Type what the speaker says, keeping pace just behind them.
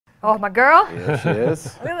Oh, my girl. Here she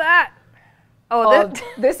is. Look at that. Oh,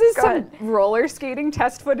 this is some roller skating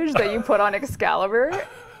test footage that you put on Excalibur,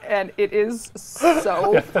 and it is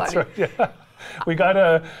so funny. That's right. Yeah. We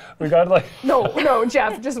gotta like. No,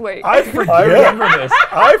 Geoff, just wait. I remember this.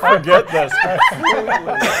 I forget this.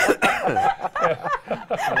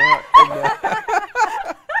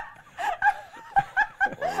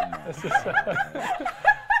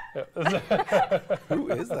 Who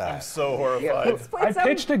is that? I'm so horrified. I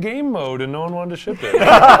pitched a game mode and no one wanted to ship it. Oh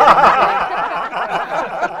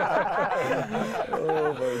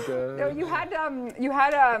my god. No, you had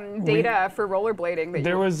data for rollerblading. That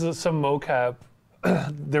There was some mocap.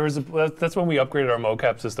 That's when we upgraded our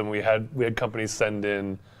mocap system. We had companies send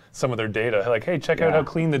in some of their data, like, hey, check out how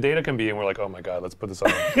clean the data can be, and we're like, oh my god, let's put this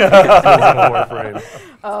on. Warframe.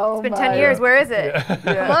 Oh, it's been 10 years. Where is it?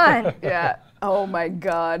 Come on. Yeah. Oh my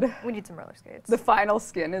god. We need some roller skates. The final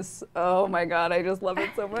skin is, oh my god, I just love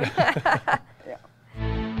it so much. Yeah.